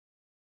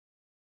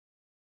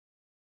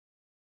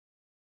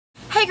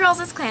Hey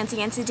girls, it's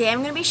Clancy, and today I'm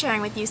going to be sharing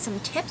with you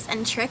some tips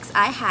and tricks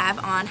I have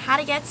on how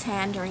to get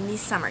tan during the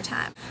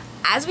summertime.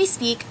 As we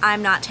speak,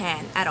 I'm not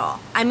tan at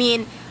all. I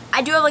mean,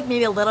 I do have like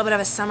maybe a little bit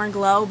of a summer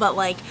glow, but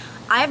like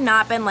I have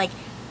not been like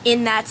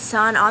in that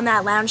sun on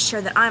that lounge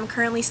chair that I'm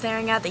currently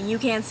staring at that you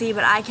can't see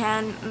but I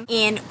can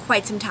in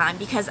quite some time,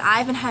 because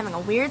I've been having a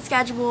weird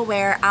schedule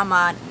where I'm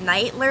a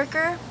night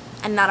lurker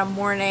and not a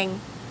morning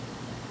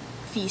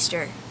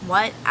feaster.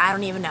 What? I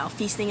don't even know.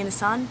 Feasting in the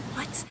sun?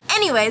 What?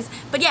 Anyways,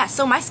 but yeah,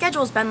 so my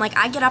schedule's been like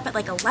I get up at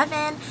like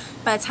 11,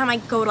 by the time I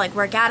go to like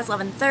work out it's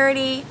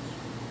 11:30,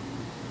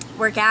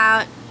 work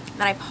out,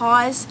 then I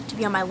pause to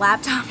be on my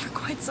laptop for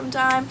quite some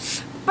time.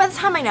 By the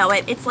time I know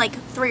it, it's like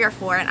 3 or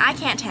 4 and I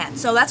can't tan.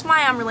 So that's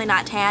why I'm really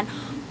not tan,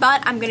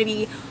 but I'm going to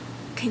be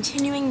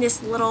continuing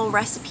this little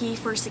recipe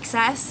for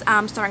success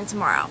starting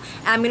tomorrow.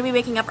 And I'm going to be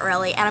waking up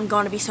early and I'm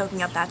going to be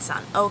soaking up that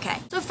sun. Okay.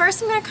 So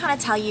first I'm going to kind of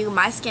tell you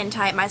my skin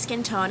type, my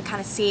skin tone, kind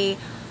of see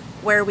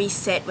where we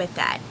sit with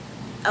that.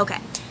 Okay.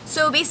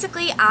 So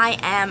basically I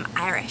am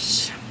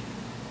Irish.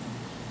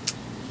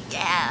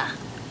 Yeah.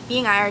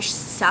 Being Irish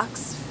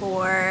sucks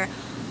for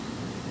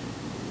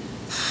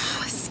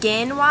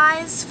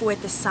skin-wise for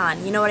the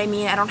sun, you know what I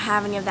mean? I don't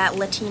have any of that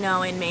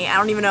Latino in me. I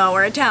don't even know,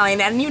 or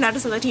Italian, I don't even have to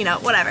say Latino,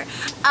 whatever.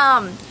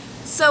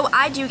 So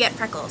I do get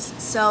freckles,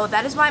 so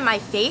that is why my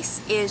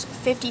face is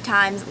 50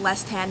 times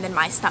less tan than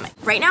my stomach.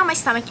 Right now my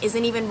stomach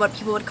isn't even what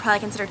people would probably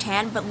consider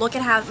tan, but look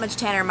at how much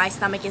tanner my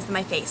stomach is than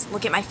my face.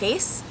 Look at my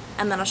face,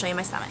 and then I'll show you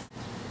my stomach.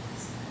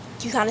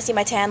 You kind of see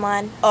my tan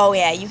line? Oh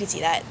yeah, you can see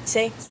that.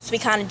 See? So we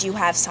kind of do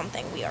have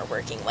something we are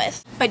working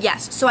with. But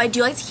yes, so I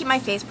do like to keep my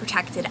face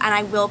protected, and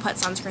I will put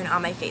sunscreen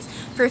on my face.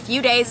 For a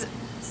few days,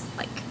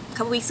 like a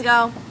couple weeks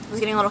ago, I was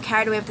getting a little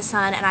carried away with the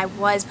sun, and I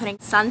was putting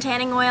sun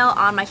tanning oil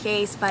on my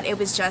face, but it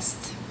was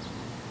just,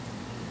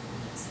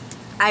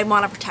 I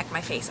want to protect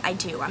my face. I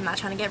do. I'm not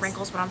trying to get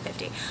wrinkles when I'm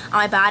 50. On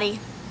my body,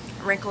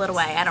 wrinkle it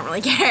away. I don't really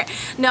care.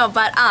 No,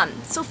 but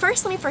so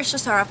first, let me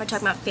just start off by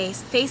talking about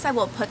face. Face, I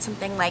will put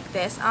something like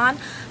this on,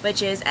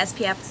 which is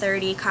SPF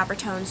 30 Copper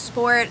Tone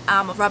Sport.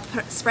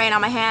 Spray it on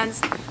my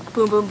hands,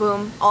 boom, boom,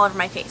 boom, all over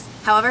my face.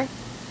 However,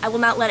 I will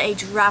not let a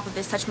drop of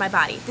this touch my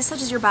body. If this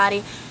touches your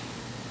body,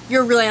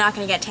 you're really not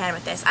going to get tan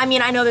with this. I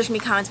mean, I know there's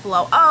going to be comments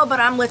below, oh, but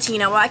I'm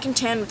Latina, well, I can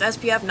tan with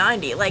SPF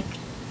 90. Like,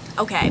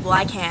 okay, well,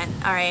 I can,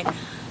 alright.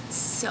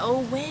 So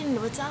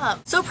Wind, what's up?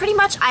 So pretty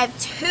much I have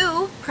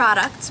 2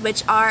 products,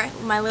 which are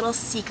my little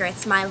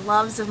secrets, my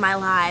loves of my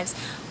lives,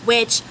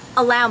 which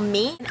allow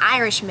me, an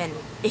Irishman,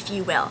 if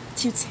you will,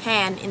 to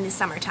tan in the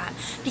summertime.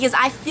 Because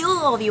I feel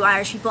all of you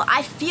Irish people,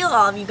 I feel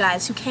all of you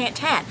guys who can't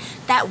tan.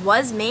 That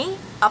was me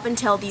up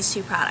until these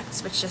 2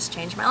 products, which just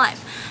changed my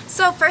life.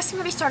 So first I'm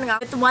going to be starting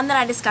off with the one that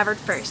I discovered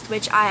first,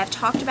 which I have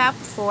talked about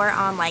before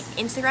on like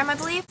Instagram, I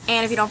believe.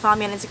 And if you don't follow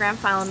me on Instagram,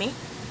 follow me,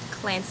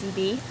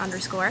 ClancyB_.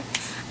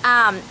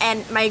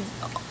 And my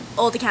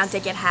old account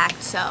did get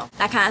hacked, so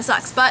that kind of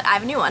sucks, but I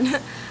have a new one.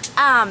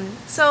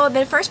 So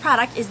the first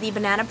product is the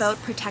Banana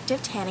Boat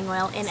Protective Tanning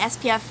Oil in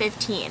SPF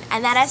 15,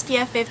 and that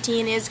SPF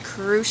 15 is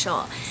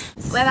crucial.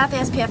 Without the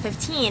SPF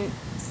 15,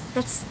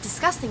 that's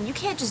disgusting. You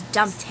can't just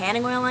dump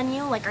tanning oil on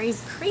you. Like, are you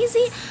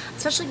crazy?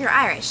 Especially if you're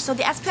Irish. So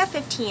the SPF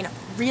 15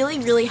 really,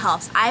 really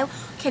helps. I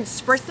can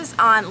squirt this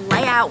on,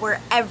 lay out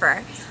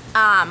wherever,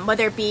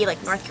 whether it be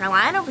like North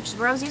Carolina, which is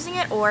where I was using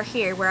it, or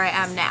here where I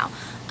am now,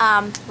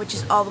 which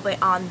is all the way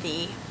on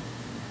the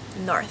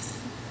north.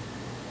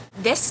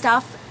 This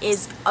stuff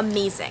is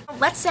amazing.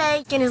 Let's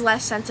say skin is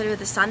less sensitive to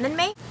the sun than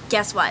me.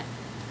 Guess what?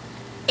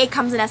 It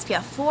comes in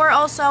SPF 4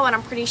 also, and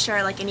I'm pretty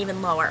sure like an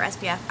even lower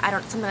SPF,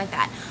 something like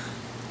that.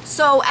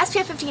 So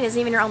SPF 15 isn't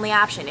even your only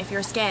option if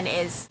your skin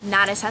is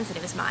not as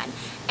sensitive as mine.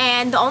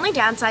 And the only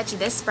downside to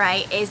this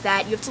spray is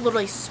that you have to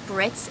literally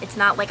spritz. It's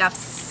not like a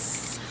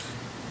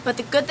but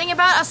the good thing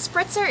about a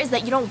spritzer is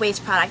that you don't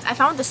waste product. I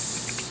found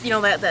this, you know,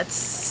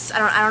 that's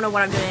I don't know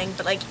what I'm doing,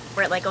 but like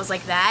where it like goes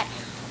like that.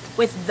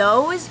 With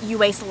those, you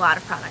waste a lot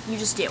of product. You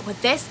just do. With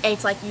this,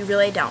 it's like you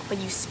really don't. But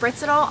you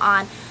spritz it all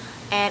on,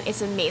 and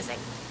it's amazing.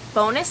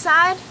 Bonus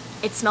side,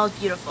 it smells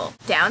beautiful.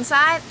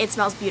 Downside, it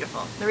smells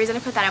beautiful. The reason I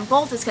put that on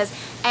both is because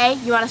A,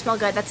 you want to smell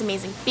good, that's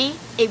amazing. B,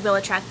 it will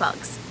attract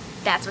bugs.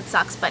 That's what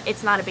sucks, but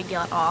it's not a big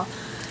deal at all.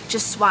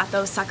 Just swat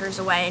those suckers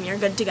away and you're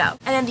good to go.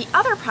 And then the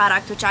other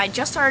product, which I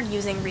just started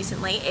using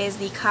recently, is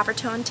the Copper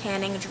Tone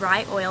Tanning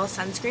Dry Oil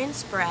Sunscreen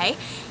Spray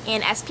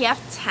in SPF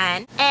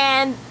 10.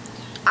 And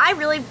I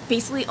really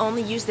basically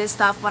only use this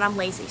stuff when I'm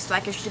lazy, so I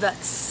can do the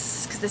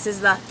because this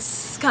is the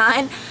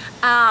kind.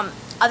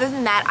 Other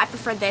than that, I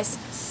prefer this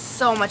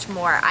so much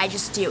more. I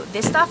just do.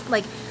 This stuff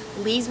like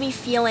leaves me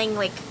feeling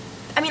like,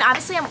 I mean,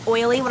 obviously I'm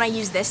oily when I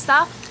use this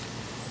stuff,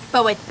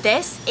 but with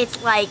this,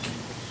 it's like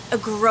a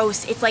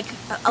gross, it's like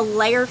a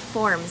layer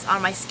forms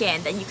on my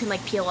skin that you can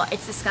like peel off.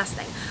 It's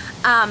disgusting.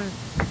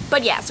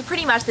 But yeah, so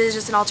pretty much this is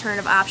just an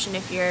alternative option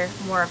if you're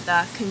more of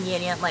the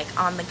convenient, like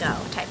on the go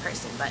type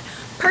person. But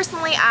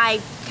personally, I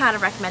kind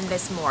of recommend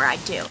this more, I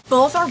do.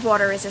 Both are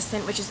water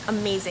resistant, which is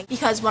amazing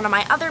because one of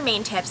my other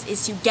main tips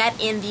is to get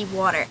in the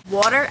water.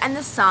 Water and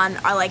the sun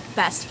are like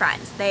best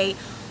friends. They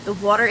The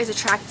water is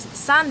attracted to the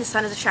sun is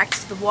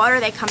attracted to the water,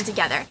 they come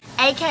together.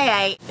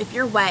 AKA, if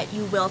you're wet,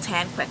 you will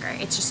tan quicker.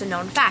 It's just a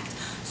known fact.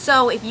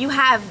 So if you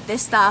have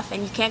this stuff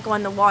and you can't go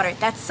in the water,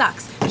 that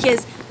sucks.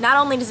 Because not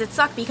only does it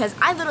suck, because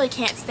I literally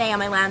can't stay on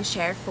my lounge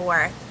chair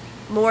for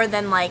more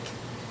than like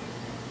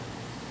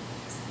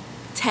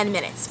 10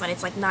 minutes when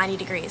it's like 90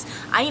 degrees.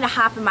 I need to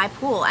hop in my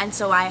pool, and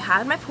so I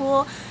hop in my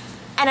pool,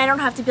 and I don't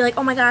have to be like,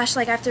 oh my gosh,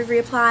 like I have to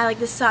reapply, like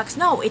this sucks.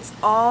 No, it's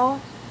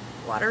all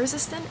water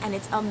resistant and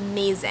it's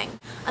amazing.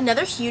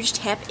 Another huge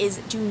tip is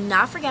do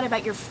not forget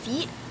about your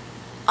feet,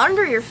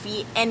 under your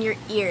feet, and your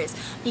ears,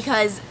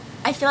 because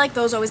I feel like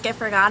those always get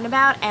forgotten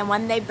about, and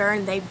when they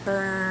burn, they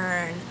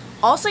burn.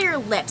 Also your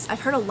lips.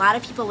 I've heard a lot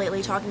of people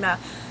lately talking about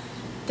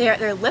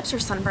their lips are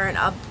sunburned,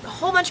 a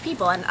whole bunch of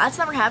people, and that's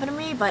never happened to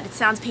me, but it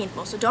sounds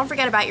painful, so don't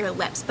forget about your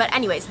lips. But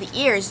anyways, the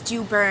ears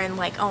do burn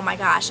like, oh my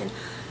gosh. And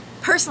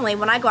personally,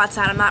 when I go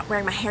outside, I'm not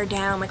wearing my hair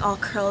down like all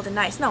curled and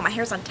nice. No, my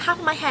hair's on top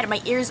of my head and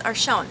my ears are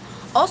shown.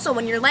 Also,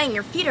 when you're laying,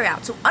 your feet are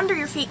out, so under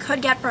your feet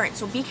could get burnt,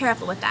 so be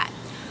careful with that.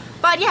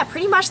 But yeah,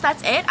 pretty much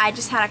that's it. I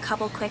just had a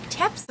couple quick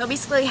tips. So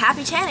basically,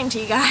 happy tanning to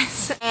you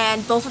guys.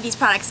 And both of these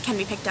products can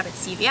be picked up at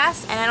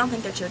CVS, and I don't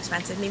think they're too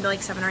expensive. Maybe like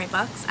 $7 or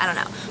 $8, I don't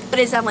know. But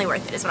it's definitely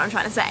worth it is what I'm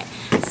trying to say.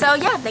 So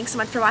yeah, thanks so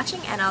much for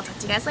watching, and I'll talk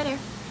to you guys later.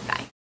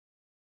 Bye.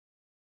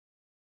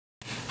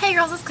 Hey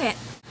girls, it's Clancy.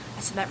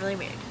 I said that really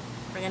weird.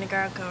 We're gonna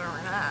go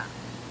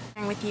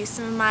sharing with you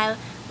some of my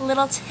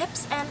little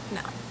tips, and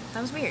no,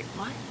 that was weird.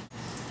 What?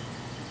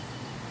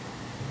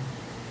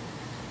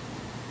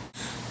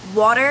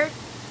 Water,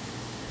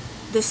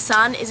 the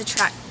sun is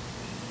attract.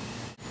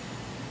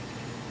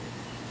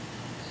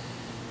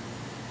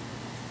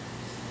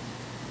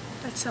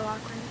 That's so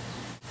awkward.